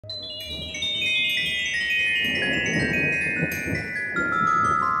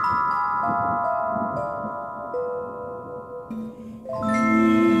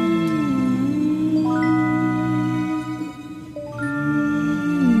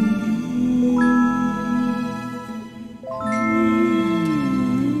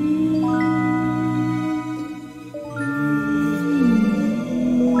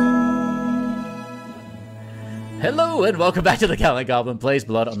and welcome back to the Gallant Goblin Plays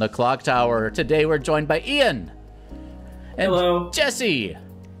Blood on the Clocktower. Today we're joined by Ian. And hello. Jesse.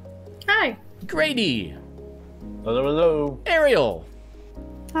 Hi. Grady. Hello, hello. Ariel.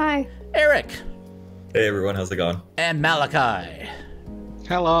 Hi. Eric. Hey everyone, how's it going? And Malachi.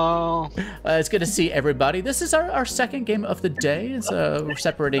 Hello. It's good to see everybody. This is our second game of the day. We're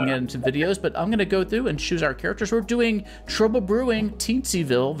separating it into videos, but I'm going to go through and choose our characters. We're doing Trouble Brewing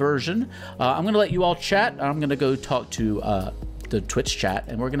Teensyville version. I'm going to let you all chat. I'm going to go talk to the Twitch chat,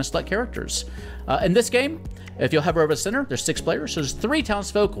 and we're going to select characters. In this game, if you'll hover over the center, there's 6 players. So there's 3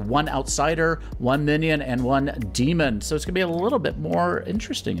 townsfolk, 1 outsider, 1 minion, and 1 demon. So it's going to be a little bit more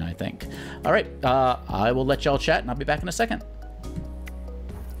interesting, I think. All right, I will let y'all chat, and I'll be back in a second.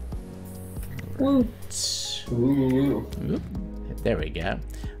 Woo. Ooh. There we go.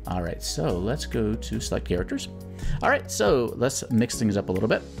 All right, so let's go to select characters. All right, so let's mix things up a little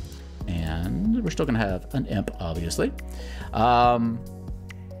bit. And we're still going to have an imp, obviously. Let's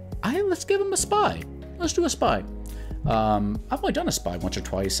give him a spy. Let's do a spy. I've only done a spy once or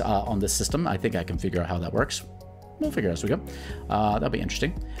twice on this system. I think I can figure out how that works. We'll figure it out as we go. That'll be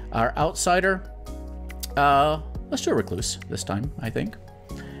interesting. Our outsider, let's do a recluse this time, I think.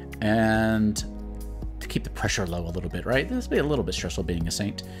 And to keep the pressure low a little bit, right? This will be a little bit stressful being a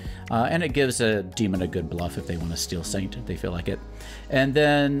saint. And it gives a demon a good bluff if they want to steal saint, if they feel like it. And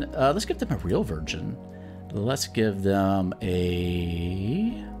then let's give them a real virgin. Let's give them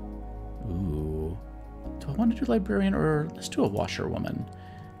a... Ooh. Do I want to do librarian or let's do a washerwoman?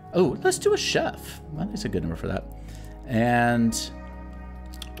 Oh, let's do a chef. I think it's a good number for that. And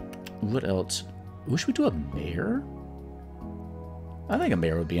what else? Ooh, should we do a mayor? I think a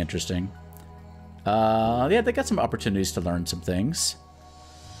mayor would be interesting. Yeah, they got some opportunities to learn some things.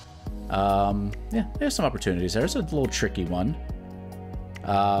 Yeah, there's some opportunities there. It's a little tricky one.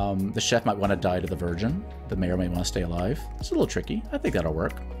 The chef might want to die to the virgin. The mayor may want to stay alive. It's a little tricky. I think that'll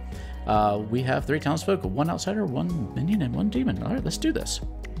work. We have 3 townsfolk, 1 outsider, 1 minion, and 1 demon. All right, let's do this.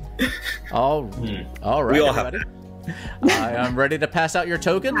 All right, everybody. I am ready to pass out your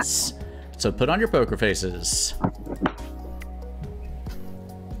tokens. So put on your poker faces.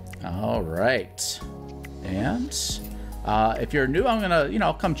 All right. And if you're new, I'm gonna,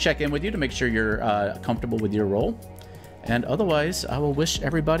 I'll come check in with you to make sure you're comfortable with your role. And otherwise, I will wish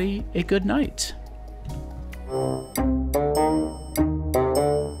everybody a good night.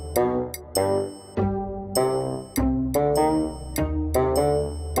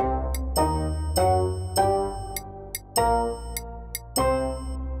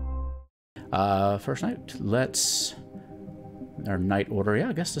 First night, let's... Our night order, yeah,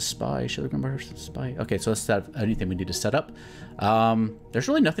 I guess the spy, should I remember the spy? Okay, so let's set anything we need to set up. There's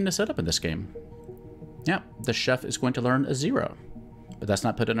really nothing to set up in this game. Yeah, the chef is going to learn a 0, but that's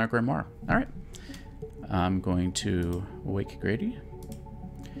not put in our Grimoire. All right, I'm going to wake Grady.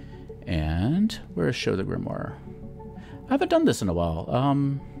 And where is show the Grimoire? I haven't done this in a while.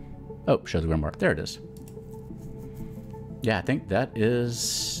 Oh, show the Grimoire, there it is. Yeah, I think that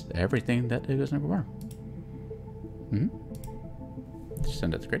is everything that goes in the Grimoire.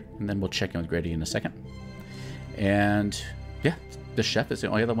 Send it to Grady, and then we'll check in with Grady in a second. And yeah, the chef is the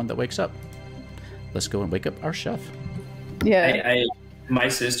only other one that wakes up. Let's go and wake up our chef. Yeah. My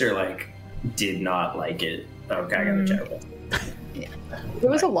sister did not like it. Okay, I gotta check with Yeah. There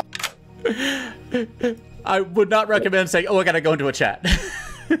was a lot. I would not recommend saying, "Oh, I gotta go into a chat."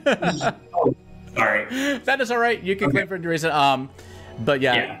 Oh, sorry. That is all right. You can claim for any reason. But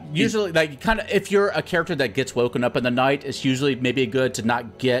yeah, usually, if you're a character that gets woken up in the night, it's usually maybe good to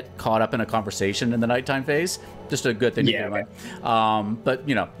not get caught up in a conversation in the nighttime phase. Just a good thing to keep in mind. But,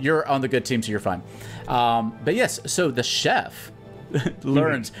 you're on the good team, so you're fine. But yes, so the chef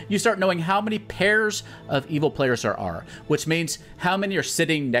learns. You start knowing how many pairs of evil players there are, which means how many are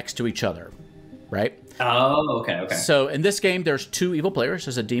sitting next to each other, right? Oh, okay. So in this game, there's 2 evil players.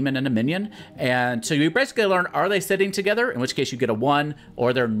 There's a demon and a minion. And so you basically learn, are they sitting together? In which case you get a 1,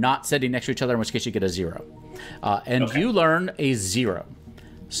 or they're not sitting next to each other, in which case you get a 0. And you learn a 0.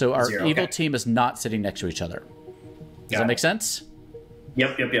 So our evil team is not sitting next to each other. Does that make sense?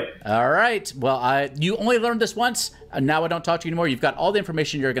 Yep. All right. Well, you only learned this once, and now I don't talk to you anymore. You've got all the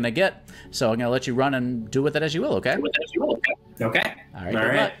information you're going to get. So I'm going to let you run and do with it as you will, okay? Okay. All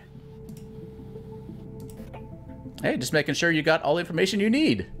right. Hey, just making sure you got all the information you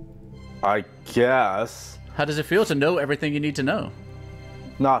need. I guess. How does it feel to know everything you need to know?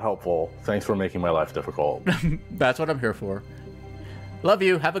 Not helpful. Thanks for making my life difficult. That's what I'm here for. Love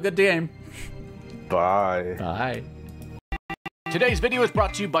you. Have a good game. Bye. Bye. Today's video is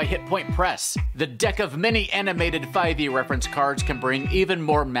brought to you by Hit Point Press. The deck of many animated 5e reference cards can bring even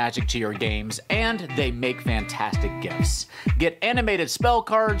more magic to your games, and they make fantastic gifts. Get animated spell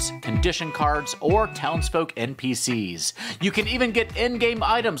cards, condition cards, or townsfolk NPCs. You can even get in-game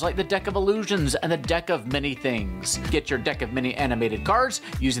items like the Deck of Illusions and the Deck of Many Things. Get your deck of many animated cards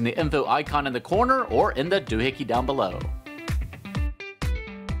using the info icon in the corner or in the doohickey down below.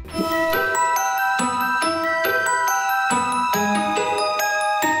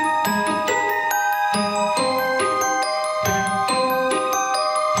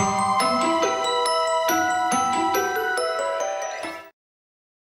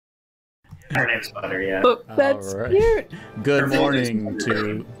 Her name's Butter, yeah. Oh, that's All right. cute. Good morning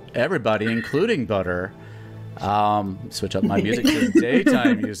to everybody, including Butter. Switch up my music to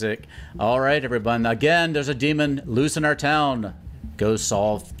daytime music. All right, everyone. Again, there's a demon loose in our town. Go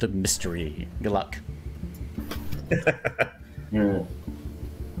solve the mystery. Good luck.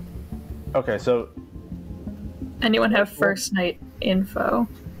 Okay, so Anyone have first night info?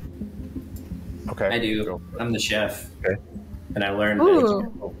 okay, I do. I'm the chef. Okay. And I learned Ooh.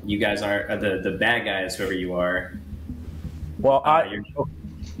 that you guys are the bad guys, whoever you are. Well, You're-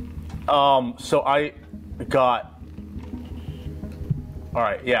 so I got. All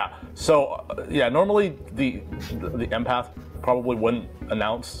right, yeah. So yeah, normally the empath probably wouldn't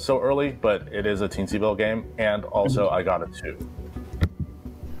announce so early, but it is a Teensyville game, and also I got a 2.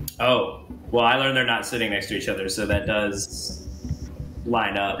 Oh, well, I learned they're not sitting next to each other, so that does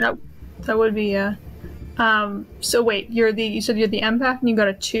line up. That would be so wait, you said you're the empath and you got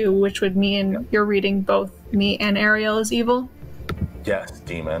a 2, which would mean you're reading both me and Ariel as evil? Yes,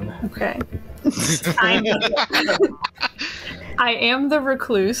 demon. Okay. I am the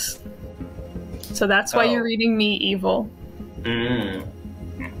recluse. So that's why you're reading me evil. Mm.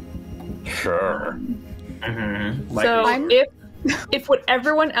 Sure. Mm-hmm. So if what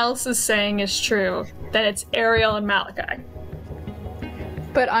everyone else is saying is true, then it's Ariel and Malachi.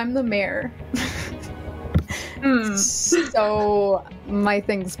 But I'm the mayor. So my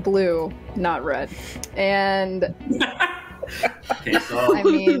thing's blue, not red. And Okay, so I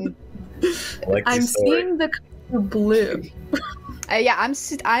mean, I'm seeing the color blue. yeah,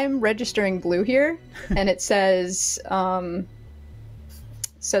 I'm registering blue here, and it says I'm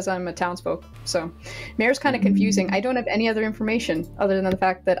a townsfolk. So mayor's kind of confusing. I don't have any other information other than the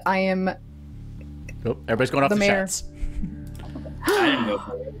fact that I am Oh, everybody's going off the mayor. chats. I didn't go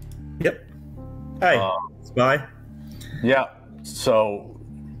for it. Yep. Hi, Spy. Yeah. So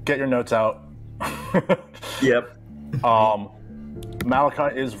get your notes out. Yep.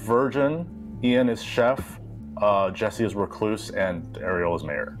 Malachi is virgin, Ian is chef, Jesse is recluse, and Ariel is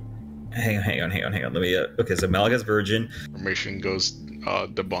mayor. Hang on. Let me. Okay, so Malaga's virgin. Information goes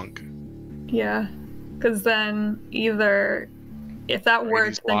debunk. Yeah. Because then either, if that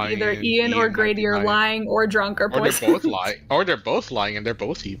works, then lying either and Ian or Ian might Grady be are lying. lying or drunk or Or they're poisoned. both lying. Or they're both lying and they're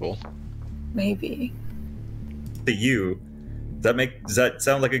both evil. Maybe. To you, does that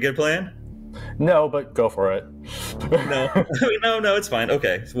sound like a good plan? No, but go for it. No. no, it's fine.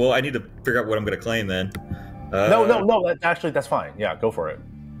 Okay. Well, I need to figure out what I'm going to claim then. No. That's fine. Yeah, go for it.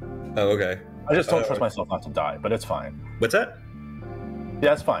 Oh, okay. I just don't trust myself not to die, but it's fine. What's that?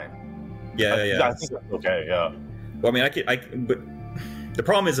 Yeah, it's fine. Yeah. I think that's okay. Yeah. Well, I mean, but the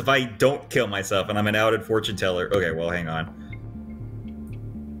problem is if I don't kill myself and I'm an outed fortune teller. Okay, well, hang on.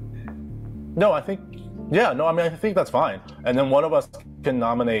 No, I think that's fine. And then one of us can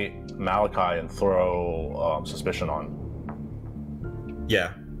nominate Malachi and throw suspicion on.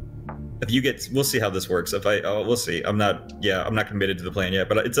 Yeah. We'll see how this works. We'll see. I'm not committed to the plan yet,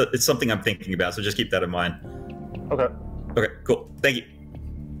 but it's something I'm thinking about. So just keep that in mind. Okay. Okay, cool. Thank you.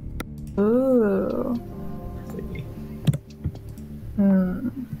 Ooh.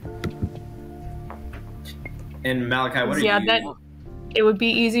 And Malachi, what are Yeah, you? that it would be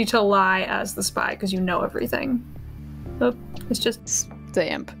easy to lie as the spy because you know everything. Oh, it's just the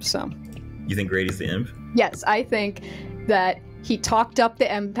imp. So You think Grady's the imp? yes, I think that he talked up the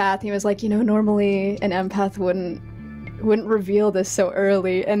empath. He was like, normally an empath wouldn't reveal this so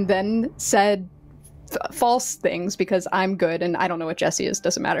early, and then said false things because I'm good and I don't know what Jesse is.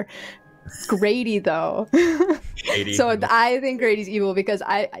 Doesn't matter. Grady though. Grady. So I think Grady's evil because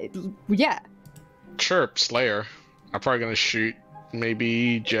yeah. Chirp, Slayer. I'm probably going to shoot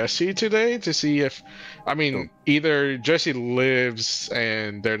maybe Jesse today to see if... I mean, either Jesse lives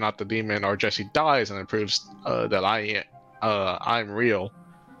and they're not the demon, or Jesse dies and it proves that I'm real.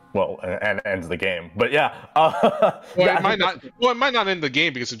 Well, and ends the game. But yeah. Well, yeah, it might not. Well, it might not end the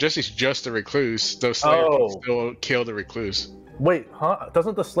game because if Jesse's just a recluse, the Slayer can still kill the recluse. Wait, huh?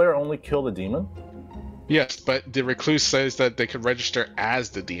 Doesn't the Slayer only kill the demon? Yes, but the recluse says that they could register as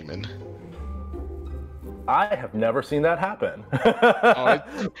the demon. I have never seen that happen. But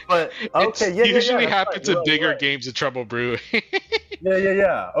It's okay, yeah, usually that's happens right, in bigger right. games of Trouble Brewing.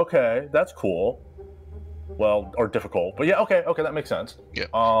 Yeah. Okay, that's cool. Well, or difficult, but yeah, okay, that makes sense. Yeah.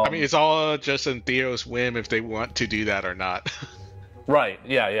 I mean, it's all just in Theo's whim if they want to do that or not. Right.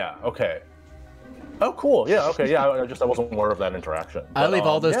 Yeah. Okay. Oh, cool. Yeah. Okay. Yeah. I wasn't aware of that interaction. I leave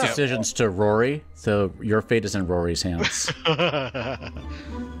all those yeah. decisions to Rory, so your fate is in Rory's hands.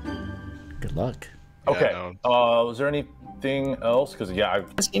 Good luck. Okay. Yeah, Was there anything else? Because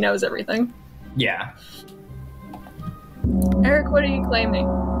He knows everything. Yeah. Eric, what are you claiming?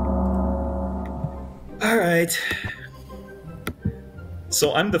 All right.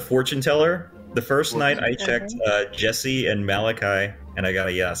 So I'm the fortune teller. The first night I checked Jesse and Malachi, and I got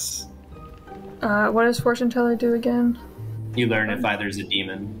a yes. What does fortune teller do again? You learn if either's a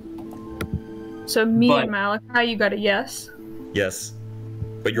demon. So me But- and Malachi, you got a yes. Yes.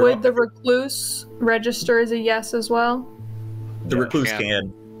 But you're Would the recluse register as a yes as well? the recluse Yeah.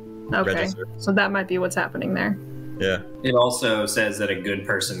 can Okay, register. so that might be what's happening there. Yeah. It also says that a good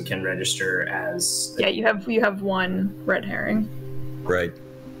person can register as. Yeah, you have one red herring. Right.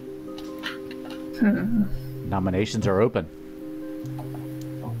 Nominations are open.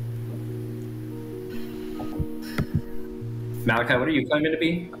 Malachi, what are you claiming to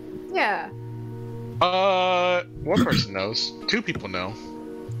be? Yeah. One person knows. Two people know.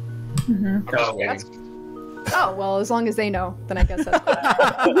 Mhm. I'm just Oh, waiting. Oh, well, as long as they know, then I guess that's good.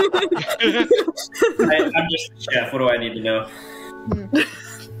 I'm just the chef. What do I need to know?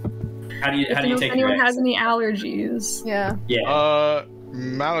 How do you If take anyone your has any allergies, Yeah. Yeah.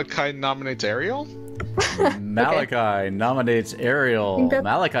 Malachi nominates Ariel? Malachi nominates Ariel. think that's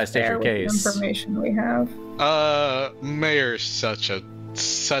Malachi, state your fair with the case. information we have. Mayor's such an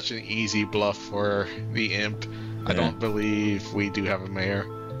easy bluff for the imp. I don't believe we do have a mayor.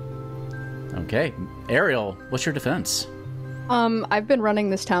 Okay. Ariel, what's your defense? I've been running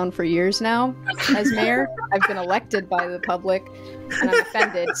this town for years now as mayor. I've been elected by the public, and I'm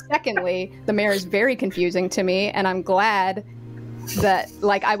offended. Secondly, the mayor is very confusing to me, and I'm glad that,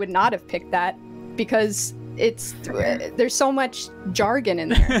 like, I would not have picked that because there's so much jargon in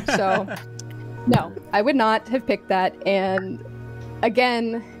there. So, no, I would not have picked that. And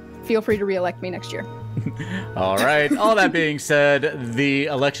again, feel free to re-elect me next year. All right. All that being said, the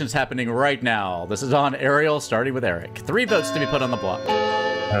election's happening right now. This is on Ariel, starting with Eric. 3 votes to be put on the block.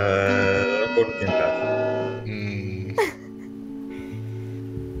 Vote with impact.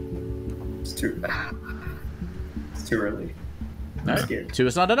 It's too early. All right. scared. 2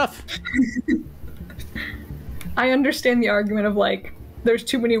 is not enough. I understand the argument of like, there's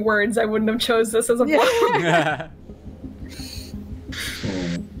too many words. I wouldn't have chose this as a block.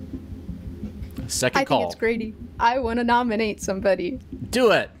 Second I call. think it's Grady. I want to nominate somebody.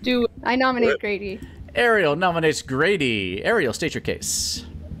 Do it. I nominate Grady. Ariel nominates Grady. Ariel, state your case.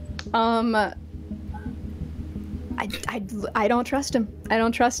 I don't trust him. I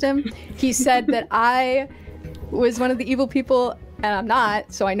don't trust him. He said that I was one of the evil people, and I'm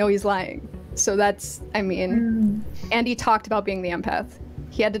not, so I know he's lying. So that's, I mean, and he talked about being the empath.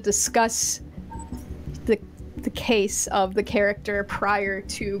 He had to discuss the case of the character prior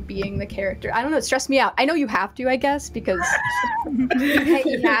to being the character. I don't know, it stressed me out. I know you have to, I guess, because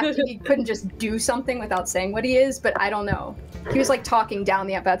he couldn't just do something without saying what he is, but I don't know. He was like talking down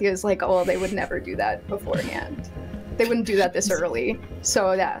the empath. He was like, oh, they would never do that beforehand. They wouldn't do that this early.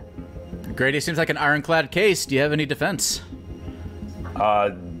 So yeah. Grady seems like an ironclad case. Do you have any defense?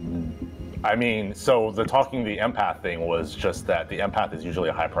 I mean, so the talking the empath thing was just that the empath is usually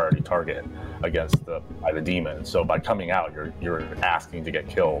a high priority target against by the demon. So by coming out, you're asking to get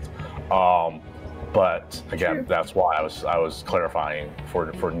killed. But again, that's why I was clarifying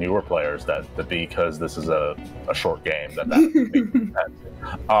for newer players that because this is a short game that makes sense.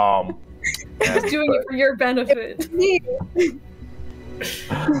 Just doing it for your benefit.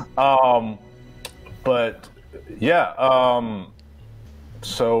 But yeah.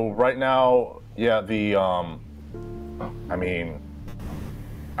 So right now, yeah, I mean,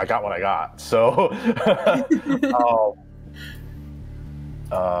 I got what I got. So,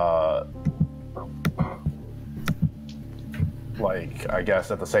 like, I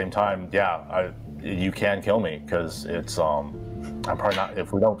guess at the same time, yeah, you can kill me because it's, I'm probably not,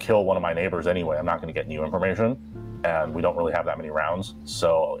 if we don't kill one of my neighbors anyway, I'm not going to get new information, and we don't really have that many rounds.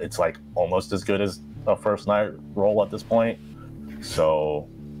 So it's like almost as good as a first night roll at this point. So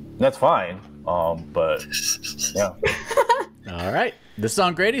that's fine. But yeah. All right. This is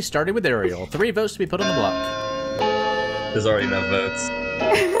on Grady, starting with Ariel. 3 votes to be put on the block. There's already enough votes.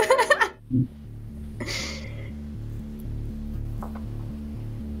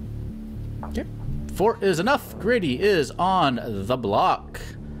 4 is enough. Grady is on the block.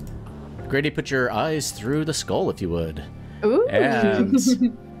 Grady, put your eyes through the skull, if you would. Ooh. And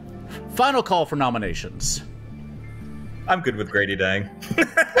final call for nominations. I'm good with Grady dying.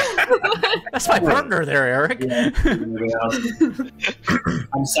 That's my partner there, Eric. Yeah,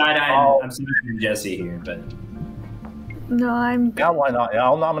 I'm side-eyeing Jesse here, but No, I'm. Yeah, why not? Yeah,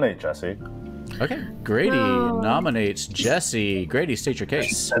 I'll nominate Jesse. Okay, Grady No. nominates Jesse. Grady, state your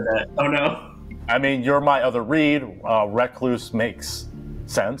case. said that. Oh no. I mean, you're my other read. Recluse makes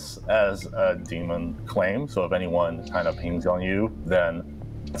sense as a demon claim. So if anyone kind of pings on you, then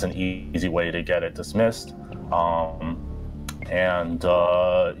it's an easy way to get it dismissed. Yeah,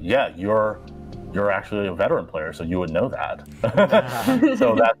 you're actually a veteran player, so you would know that.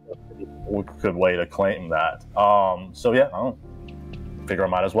 So that's a good way to claim that. So yeah, I'll figure I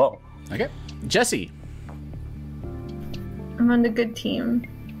might as well. Okay, Jesse. I'm on the good team.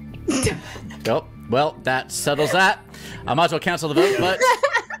 Oh, well, that settles that. I might as well cancel the vote, but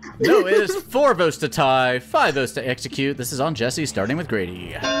no, it is 4 votes to tie, 5 votes to execute. This is on Jesse, starting with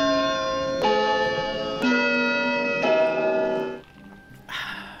Grady.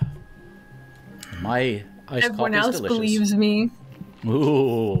 My iced Everyone coffee is else delicious. believes me.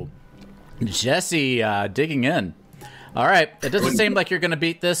 Ooh, Jesse digging in. All right, it doesn't seem like you're going to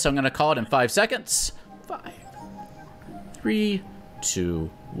beat this, so I'm going to call it in 5 seconds. 5, 3,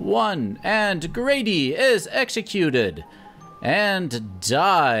 2, 1, and Grady is executed and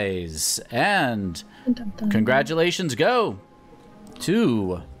dies. And congratulations go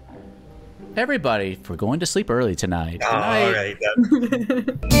to everybody for going to sleep early tonight. Good night. All right.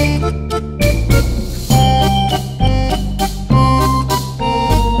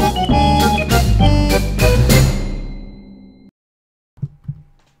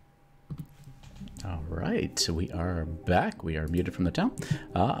 All right, so we are back. We are muted from the town.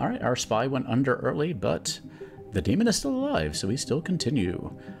 All right, our spy went under early, but the demon is still alive, so we still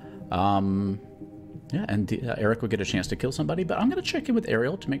continue. Yeah, and Eric will get a chance to kill somebody, but I'm going to check in with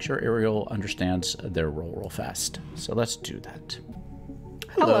Ariel to make sure Ariel understands their role real fast. So let's do that.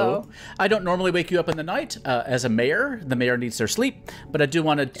 Hello. I don't normally wake you up in the night. As a mayor, the mayor needs their sleep, but I do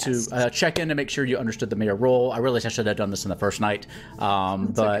wanted to check in to make sure you understood the mayor role. I realized I should have done this in the first night,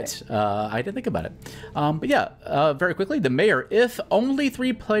 but I didn't think about it. But yeah, very quickly, the mayor, if only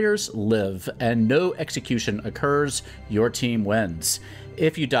 3 players live and no execution occurs, your team wins.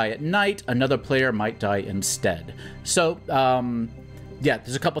 If you die at night, another player might die instead. So, yeah,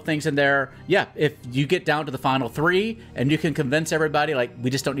 there's a couple things in there. Yeah, if you get down to the final 3 and you can convince everybody, like, we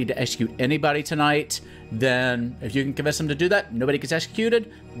just don't need to execute anybody tonight, then if you can convince them to do that, nobody gets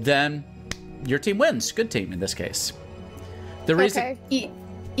executed, then your team wins. Good team in this case. The reason... Okay.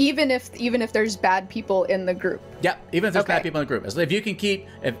 Even if there's bad people in the group. Yeah, even if there's bad people in the group. As if you can keep,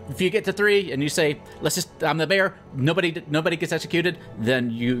 if you get to 3 and you say, let's just, I'm the mayor, nobody gets executed, then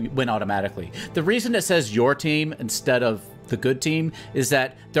you win automatically. The reason it says your team instead of the good team is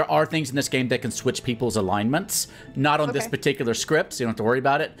that there are things in this game that can switch people's alignments. Not on this particular script, so you don't have to worry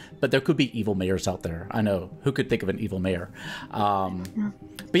about it, but there could be evil mayors out there. I know. Who could think of an evil mayor?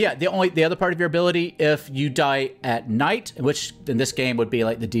 But yeah, the other part of your ability, if you die at night, which in this game would be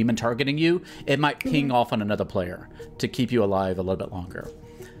like the demon targeting you, it might ping off on another player to keep you alive a little bit longer.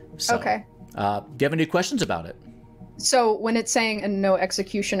 So, do you have any questions about it? So when it's saying no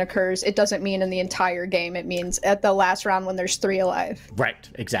execution occurs, it doesn't mean in the entire game. It means at the last round when there's 3 alive. Right,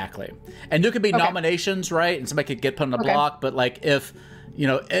 exactly. And there could be nominations, right? And somebody could get put on the block, but like if, you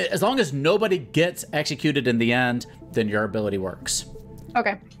know, as long as nobody gets executed in the end, then your ability works.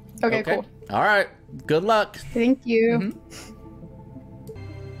 Okay, cool. All right, good luck. Thank you.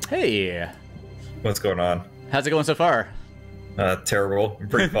 Hey. What's going on? How's it going so far? Terrible. I'm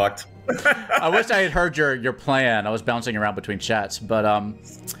pretty fucked. I wish I had heard your plan. I was bouncing around between chats, but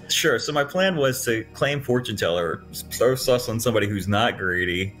Sure. So my plan was to claim fortune teller, throw sus on somebody who's not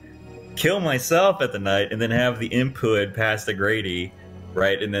Grady, kill myself at the night, and then have the input pass to Grady,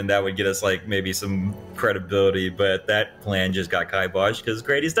 right? And then that would get us like maybe some credibility. But that plan just got kiboshed because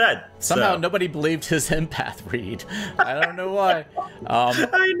Grady's dead. Somehow nobody believed his empath read. I don't know why.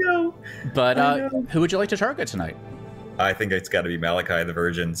 I know. But who would you like to target tonight? I think it's got to be Malachi the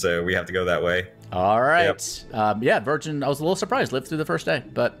Virgin, so we have to go that way. All right. Yeah, Virgin, I was a little surprised, lived through the first day,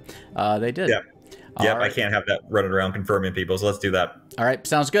 but they did. Yep. Yep, right. I can't have that running around confirming people, so let's do that. All right,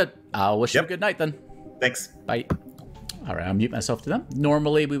 sounds good. I'll wish you a good night then. Thanks. Bye. All right, I'll mute myself to them.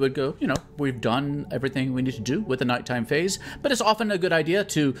 Normally, we would go, we've done everything we need to do with the nighttime phase, but it's often a good idea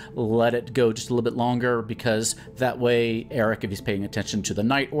to let it go just a little bit longer, because that way, Eric, if he's paying attention to the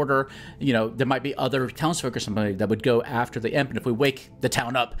night order, there might be other townsfolk or somebody that would go after the imp, and if we wake the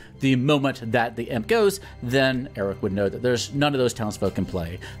town up the moment that the imp goes, then Eric would know that there's none of those townsfolk in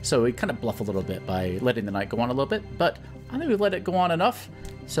play. So we kind of bluff a little bit by letting the night go on a little bit, but I think we've let it go on enough.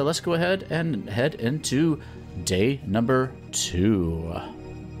 So let's go ahead and head into day number 2.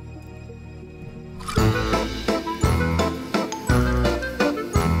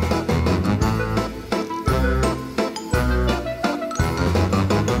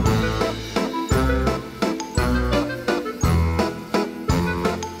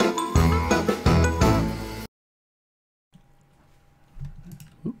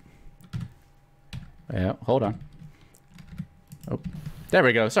 Yeah, hold on. Oh, there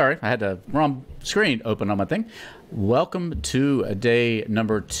we go. Sorry, I had the wrong screen open on my thing. Welcome to day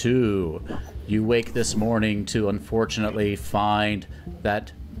number 2. You wake this morning to unfortunately find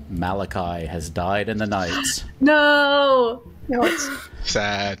that Malachi has died in the night. No! No, it's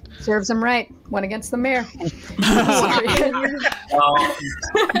Sad. serves him right. Went against the mayor.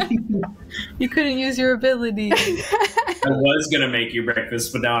 You couldn't use your ability. I was gonna make you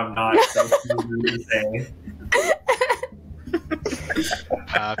breakfast, but now I'm not. So to say.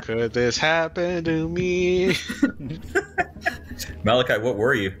 How could this happen to me? Malachi, what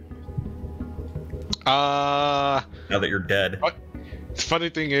were you? Uh, Now that you're dead. the funny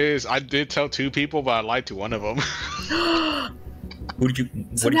thing is, I did tell 2 people, but I lied to one of them. Who did you?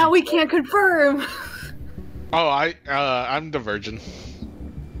 So now we can't confirm. Oh, I'm the virgin.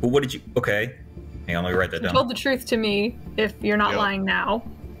 Well, what did you? Okay, hang on, let me write that You down. told the truth to me if you're not Yep. lying now.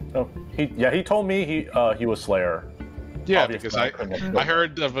 Oh, he told me he was Slayer. Yeah, Obviously, because couldn't have I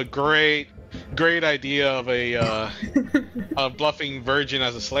heard of a great idea of a bluffing virgin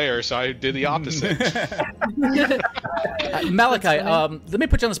as a slayer, so I did the opposite. Malachi, let me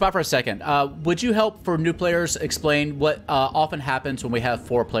put you on the spot for a second. Would you help for new players explain what often happens when we have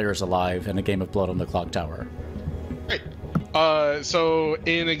 4 players alive in a game of Blood on the Clocktower? Right. So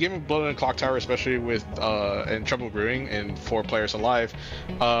in a game of Blood on the Clocktower, especially with in Trouble Brewing and 4 players alive,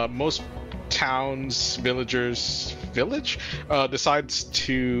 most towns, village decides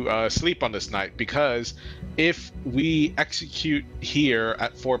to sleep on this night, because if we execute here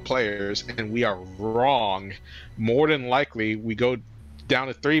at 4 players and we are wrong, more than likely we go down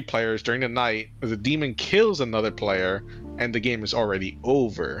to 3 players during the night, the demon kills another player and the game is already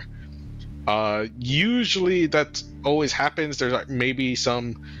over. Usually that always happens. There's like maybe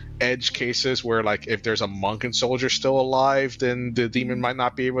some edge cases where, like, if there's a monk and soldier still alive, then the demon might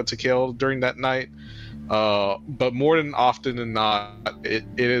not be able to kill during that night. But more than often than not, it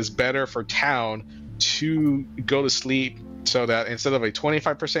is better for town to go to sleep, so that instead of a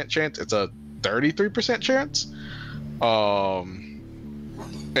 25% chance, it's a 33% chance. And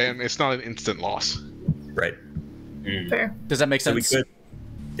it's not an instant loss. Right. Fair. Does that make So we sense?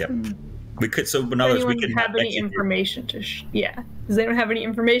 could. Yep. We could. So, in Does other words, we anyone could have any execute- information to yeah. Does anyone have any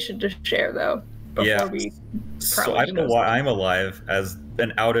information to share, though, before Yeah. we So probably I don't know should why I'm alive as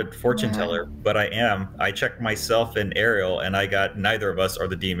an outed fortune Yeah. teller, but I am. I checked myself and Ariel, and I got neither of us are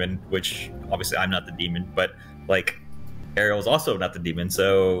the demon, which obviously I'm not the demon, but like Ariel's also not the demon.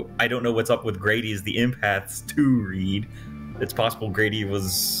 So I don't know what's up with Grady's the empaths to read. It's possible Grady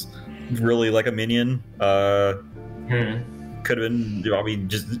was really like a minion. Could have been, I mean,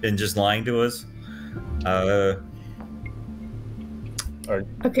 just lying to us.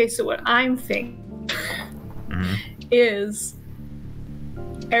 Okay, so what I'm thinking Mhm. is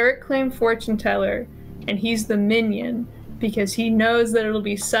Eric claimed fortune teller, and he's the minion because he knows that it'll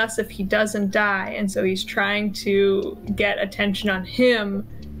be sus if he doesn't die, and so he's trying to get attention on him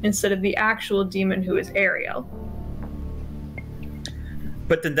instead of the actual demon, who is Ariel.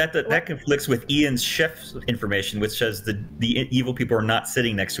 But then that conflicts with Ian's chef's information, which says the evil people are not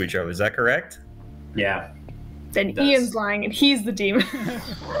sitting next to each other. Is that correct? Yeah. Then It does. Ian's lying, and he's the demon.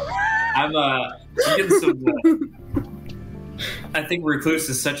 I'm getting some. I think Recluse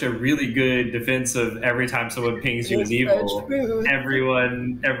is such a really good defense of every time someone pings you as evil.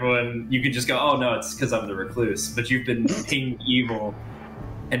 Everyone, you could just go, "Oh no, it's because I'm the Recluse." But you've been pinged evil,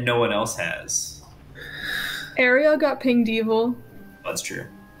 and no one else has. Ariel got pinged evil. That's true.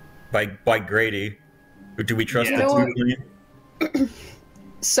 By Grady. Do we trust Yeah. the You know two what? million?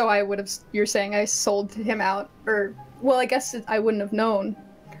 So I would have. You're saying I sold him out, or well, I guess I wouldn't have known,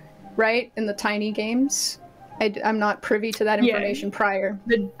 right? In the tiny games, I'm not privy to that Yeah. information prior.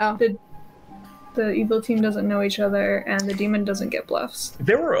 The evil team doesn't know each other, and the demon doesn't get bluffs.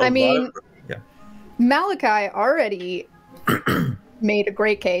 There were a I lot mean, of, yeah. Malachi already made a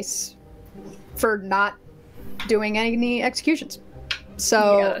great case for not doing any executions.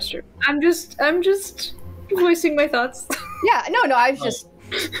 So Yeah, that's true. I'm just voicing my thoughts. yeah, no, I was just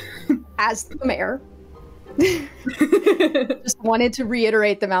as the mayor. Just wanted to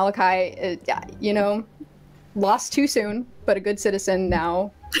reiterate that Malachi, lost too soon, but a good citizen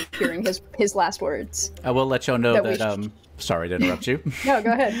now, hearing his last words. I will let y'all know that, sorry to interrupt you. No,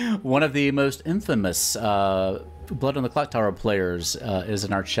 go ahead. One of the most infamous Blood on the Clocktower players is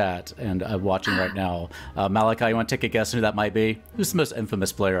in our chat and watching right now. Malachi, you want to take a guess who that might be? Who's the most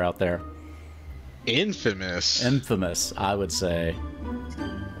infamous player out there? Infamous. Infamous, I would say.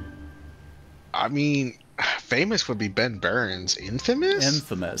 I mean, famous would be Ben Burns. Infamous?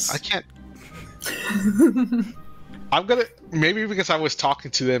 Infamous. I can't. I'm gonna maybe because I was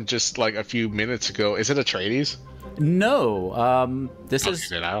talking to them just like a few minutes ago. Is it Atreides? No. This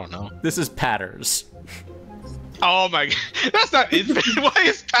is. I don't know. This is Patters. Oh my god, that's not infant. Why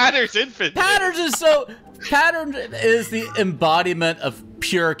is Patters infant? Patters is the embodiment of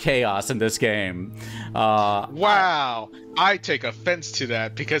pure chaos in this game. Wow, I take offense to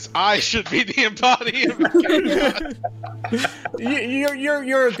that because I should be the embodiment of chaos.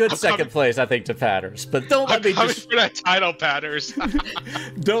 You're a good second place, I think, to Patters. But don't let me coming for that title, Patters.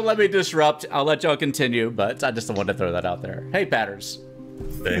 Don't let me disrupt. I'll let y'all continue, but I just wanted to throw that out there. Hey, Patters.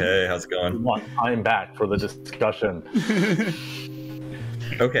 Hey, how's it going? I'm back for the discussion.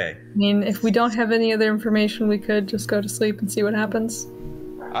 Okay. I mean, if we don't have any other information, we could just go to sleep and see what happens.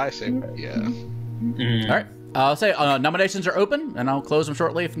 I say, yeah. All right. I'll say nominations are open, and I'll close them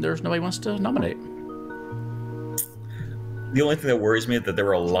shortly if there's nobody who wants to nominate. The only thing that worries me is that there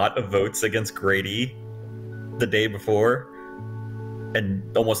were a lot of votes against Grady the day before, and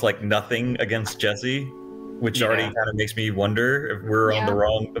almost like nothing against Jesse, which already kind of makes me wonder if we're on the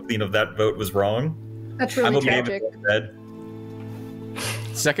wrong, if that vote was wrong. That's really tragic.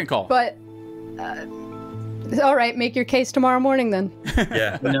 Second call. But, all right, make your case tomorrow morning then.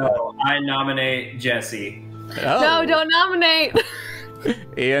 Yeah. No, I nominate Jesse. Oh. No, don't nominate!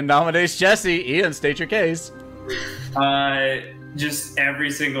 Ian nominates Jesse. Ian, state your case. Just every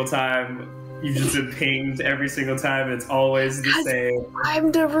single time. You've just been pinged every single time. It's always the same.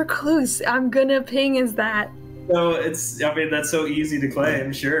 I'm the recluse. I'm gonna ping as that. So that's so easy to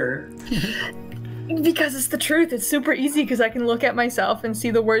claim, sure. Because it's the truth. It's super easy because I can look at myself and see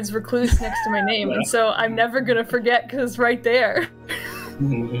the words recluse next to my name. And so I'm never gonna forget because it's right there.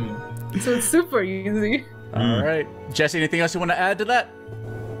 So it's super easy. All right. Jesse, anything else you want to add to that?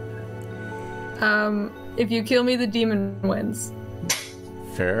 If you kill me, the demon wins.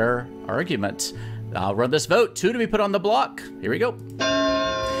 Fair argument. I'll run this vote. 2 to be put on the block. Here we go.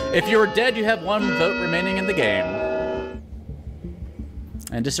 If you're dead, you have 1 vote remaining in the game.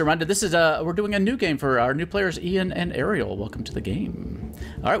 And just a reminder, this is we're doing a new game for our new players, Ian and Ariel. Welcome to the game.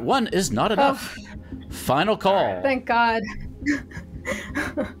 All right, 1 is not enough. Final call. Thank God.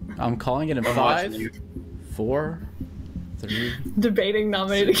 I'm calling it in 5, 4, 3, Debating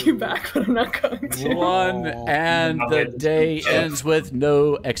nominating you back, but I'm not going to. 1, and the day ends with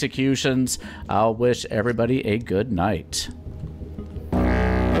no executions. I'll wish everybody a good night.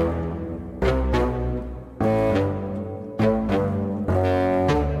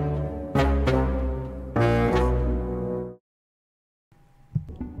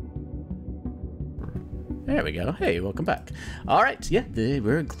 There we go. Hey, welcome back. All right, yeah,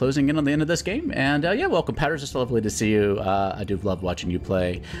 we're closing in on the end of this game, and yeah, welcome, Patters. It's lovely to see you. I do love watching you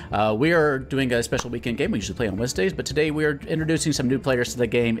play. We are doing a special weekend game. We usually play on Wednesdays, but today we are introducing some new players to the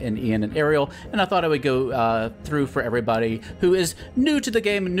game in Ian and Ariel, and I thought I would go through for everybody who is new to the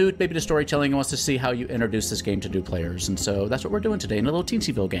game, new maybe to storytelling, and wants to see how you introduce this game to new players, and so that's what we're doing today in a little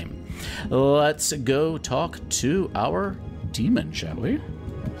Teensyville game. Let's go talk to our demon, shall we?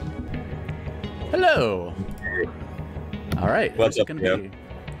 Hello. All right. What's up, gonna be?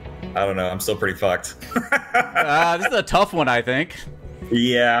 I don't know. I'm still pretty fucked. This is a tough one, I think.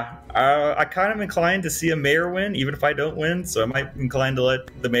 Yeah. I kind of inclined to see a mayor win, even if I don't win. So I might incline to let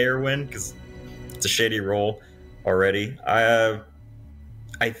the mayor win because it's a shady roll already. I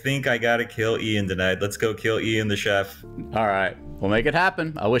think I gotta kill Ian tonight. Let's go kill Ian the chef. All right. We'll make it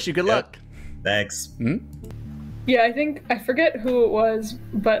happen. I wish you good luck. Thanks. Yeah, I forget who it was,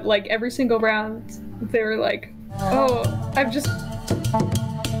 but like every single round, they were like, "Oh, I've just."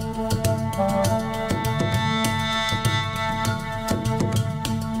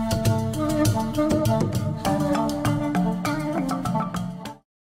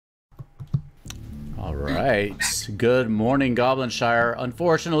 All right. Good morning, Goblinshire.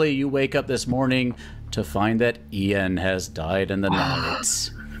 Unfortunately, you wake up this morning to find that Ian has died in the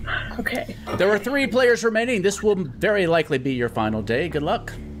night. Okay. There were 3 players remaining. This will very likely be your final day. Good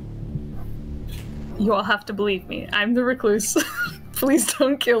luck. You all have to believe me. I'm the recluse. Please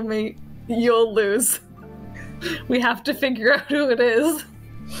don't kill me. You'll lose. We have to figure out who it is.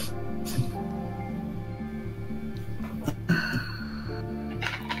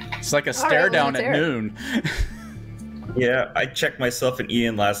 It's like a stare down at noon. Yeah, I checked myself and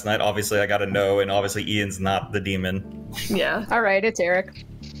Ian last night. Obviously, I got a no, and obviously Ian's not the demon. Yeah. All right, it's Eric.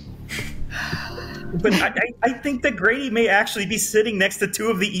 But I think that Grady may actually be sitting next to 2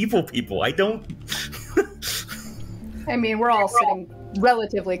 of the evil people. I don't... I mean, we're all sitting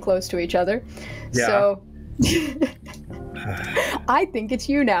relatively close to each other. Yeah. So I think it's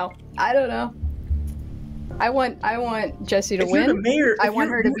you now. I don't know. I want Jesse to win. You're the mayor, I want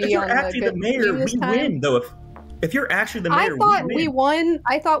her to be on the good mayor, team this we time. win, though. If you're actually the mayor, I thought we we win. won.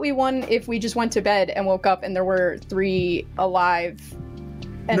 I thought we won if we just went to bed and woke up and there were 3 alive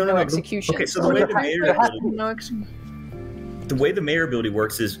and no executions. Okay, so the way the mayor ability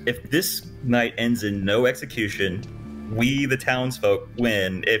works is if this night ends in no execution, we, the townsfolk,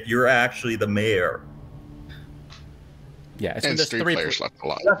 win. If you're actually the mayor. Yeah, it's And there's 3 players left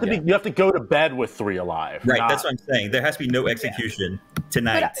alive. You have to go to bed with 3 alive. Right, not- that's what I'm saying. There has to be no execution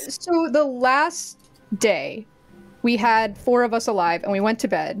tonight. But, so the last day, we had 4 of us alive and we went to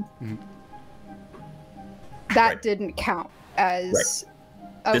bed. Mm-hmm. That Right. didn't count as.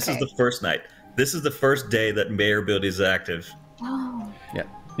 Okay. This is the first night. This is the first day that mayor ability is active. Oh. Yeah.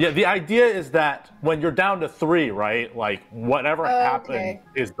 Yeah, the idea is that when you're down to 3, right, like whatever happened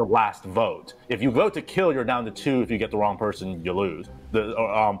is the last vote. If you vote to kill, you're down to 2. If you get the wrong person, you lose.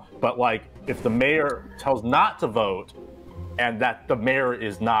 But like if the mayor tells not to vote, and that the mayor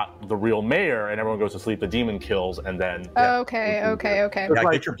is not the real mayor, and everyone goes to sleep, the demon kills, and then. Okay. Yeah,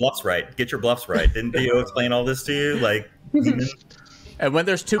 get your bluffs right. Get your bluffs right. Didn't Theo explain all this to you? Like. And when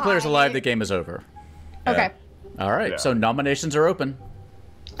there's 2 players alive, the game is over. Okay. All right, so nominations are open.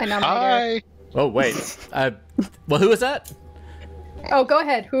 I nominate Eric. Hi. Oh, wait. Well, who was that? Oh, go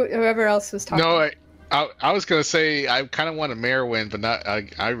ahead. Whoever else was talking. No, I was gonna say I kind of want a mayor win, but not.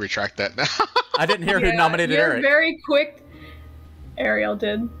 I retract that now. I didn't hear who nominated you're Eric. very quick. Ariel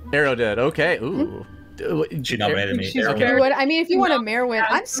did. Ariel did. Okay. Ooh. She nominated me. She's Ariel. very- I mean, if you want a mayor win, as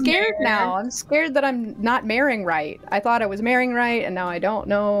I'm scared mayor. now. I'm scared that I'm not marrying right. I thought I was marrying right, and now I don't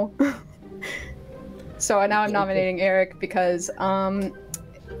know. So now I'm nominating Eric because I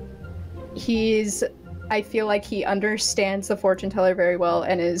feel like he understands the fortune teller very well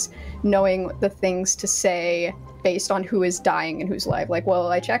and is knowing the things to say based on who is dying and who's alive. Like, well,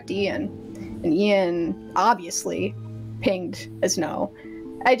 I checked Ian, and Ian obviously pinged as no.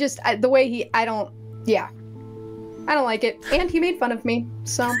 I don't like it. And he made fun of me,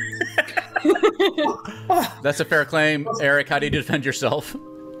 so. That's a fair claim. Eric, how do you defend yourself?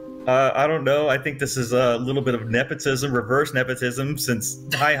 I don't know. I think this is a little bit of nepotism, reverse nepotism, since,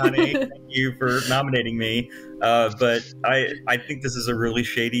 hi, honey, thank you for nominating me. But I think this is a really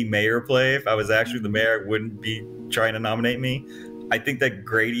shady mayor play. If I was actually the mayor, I wouldn't be trying to nominate me. I think that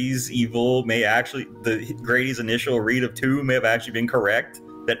Grady's evil may actually, Grady's initial read of 2 may have actually been correct,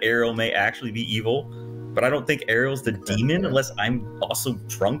 that Ariel may actually be evil. But I don't think Ariel's the demon unless I'm also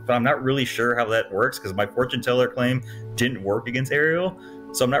drunk, but I'm not really sure how that works because my fortune teller claim didn't work against Ariel.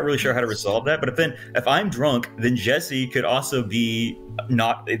 So I'm not really sure how to resolve that. But if I'm drunk, then Jesse could also be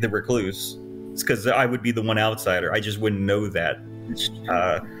not the recluse. It's because I would be the one outsider. I just wouldn't know that.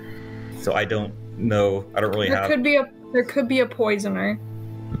 So I don't know. I don't really have. There could be a poisoner.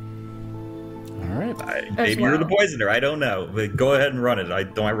 All right. Maybe you're the poisoner. I don't know. But go ahead and run it. I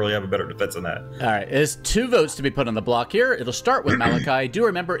don't really have a better defense than that. All right. There's 2 votes to be put on the block here. It'll start with Malachi. Do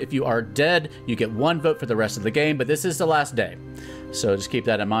remember, if you are dead, you get 1 vote for the rest of the game, but this is the last day. So just keep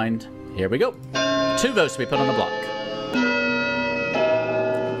that in mind. Here we go. 2 votes to be put on the block.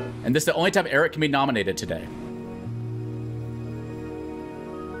 And this is the only time Eric can be nominated today.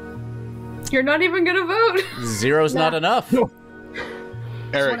 You're not even gonna vote. 0's not enough. Eric,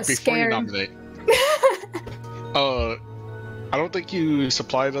 wanna before scare you him. nominate. I don't think you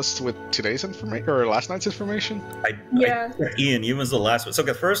supplied us with today's information or last night's information. I checked Ian was the last one. So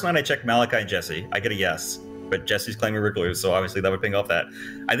the first night I checked Malachi and Jesse. I get a yes. But Jesse's claiming recluse, so obviously that would ping off that.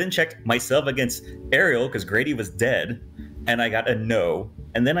 I then checked myself against Ariel because Grady was dead, and I got a no.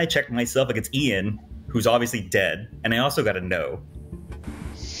 And then I checked myself against Ian, who's obviously dead, and I also got a no.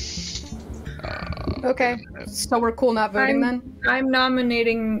 Okay, so we're cool not voting then? I'm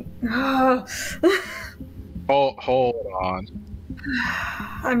nominating. Oh, hold on.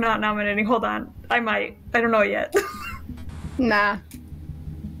 I'm not nominating. Hold on. I might. I don't know yet. Nah.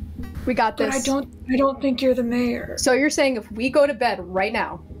 We got But this. I don't think you're the mayor. So you're saying if we go to bed right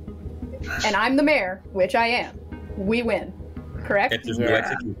now, and I'm the mayor, which I am, we win. Correct? If there's no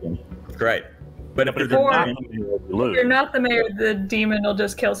execution. Right. But if there's Or- not, If you're not the mayor, the demon will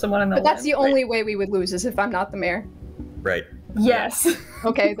just kill someone in the But that's the land. only way we would lose is if I'm not the mayor. right. Yes.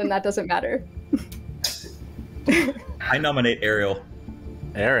 Okay, then that doesn't matter. I nominate Ariel.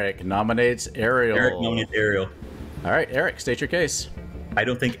 Eric nominates Ariel. Eric nominates Ariel. All right, Eric, state your case. I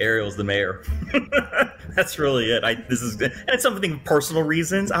don't think Ariel's the mayor. That's really it. And it's something personal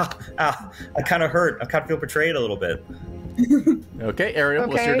reasons. I kind of hurt. I kind of feel betrayed a little bit. Okay, Ariel,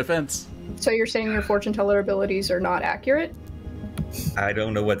 what's your Okay. defense? So you're saying your fortune teller abilities are not accurate? I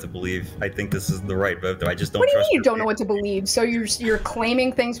don't know what to believe. I think this is the right vote, though. I just don't What do you trust mean you her. don't know what to believe? So you're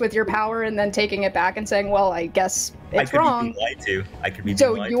claiming things with your power and then taking it back and saying, well, I guess I it's could wrong. be being lied to. I could be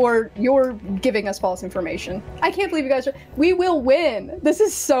So being lied you're giving us false information. I can't believe you guys are. We will win. This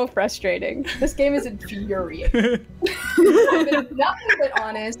is so frustrating. This game is infuriating. I've been nothing but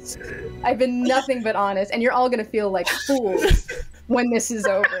honest. I've been nothing but honest, and you're all gonna feel like fools when this is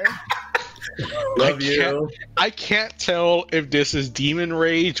over. Love you. I can't tell if this is demon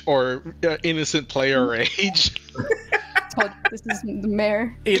rage or innocent player rage. This is the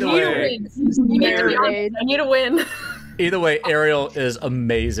mayor. Either You need to way, win. You need to Mayor be honest. rage. I need to win. either way, Ariel is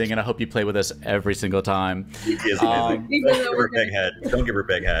amazing, and I hope you play with us every single time. She is amazing. Even Don't though give we're her a big head. Don't give her a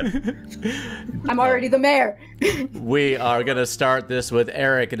big head. I'm already the mayor. We are going to start this with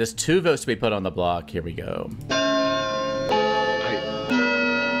Eric. It is 2 votes to be put on the block. Here we go.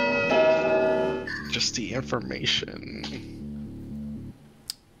 Just the information.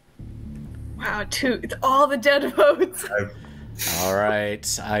 Wow, it's all the dead votes. All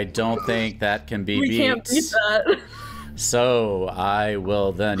right. I don't think that can be We beat. can't beat that. So I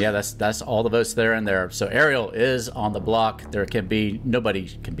will then. Yeah, that's all the votes there and there. So Ariel is on the block. Nobody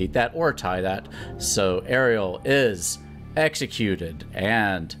can beat that or tie that. So Ariel is executed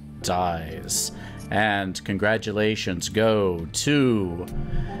and dies. And congratulations go to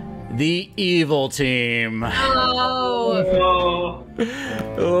the evil team. Oh,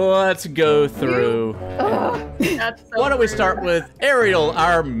 Let's go through. that's so Why don't we start with Ariel,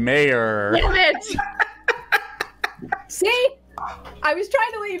 our mayor? Damn it! See? I was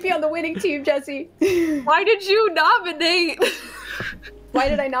trying to let you be on the winning team, Jesse. Why did you nominate? Why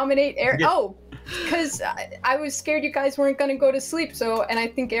did I nominate Eric? Oh, because I was scared you guys weren't going to go to sleep. And I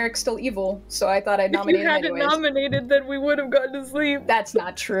think Eric's still evil. So I thought I'd If you nominate him hadn't anyways. nominated, then we would have gone to sleep. That's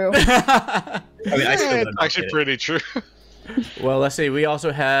not true. I mean, I still It's actually pretty true. Well, let's see. We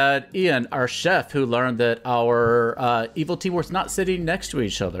also had Ian, our chef, who learned that our evil team was not sitting next to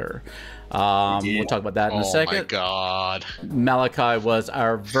each other. We'll talk about that in a Oh second. my god. Malachi was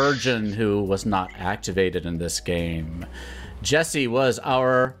our virgin who was not activated in this game. Jesse was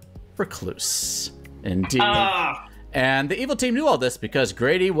our recluse. Indeed. And the evil team knew all this because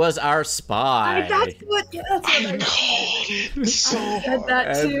Grady was our spy. That's what I called it so said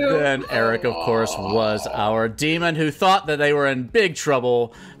that And too. then Eric, of course, was our demon who thought that they were in big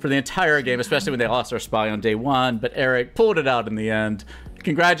trouble for the entire game, especially when they lost their spy on day 1. But Eric pulled it out in the end.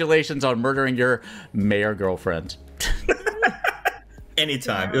 Congratulations on murdering your mayor girlfriend.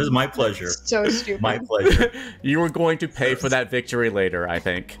 Anytime. It was my pleasure. So stupid. My pleasure. You were going to pay for that victory later, I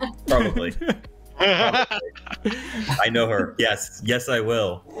think. Probably. I know her. Yes. Yes, I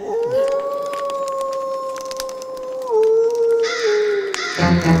will.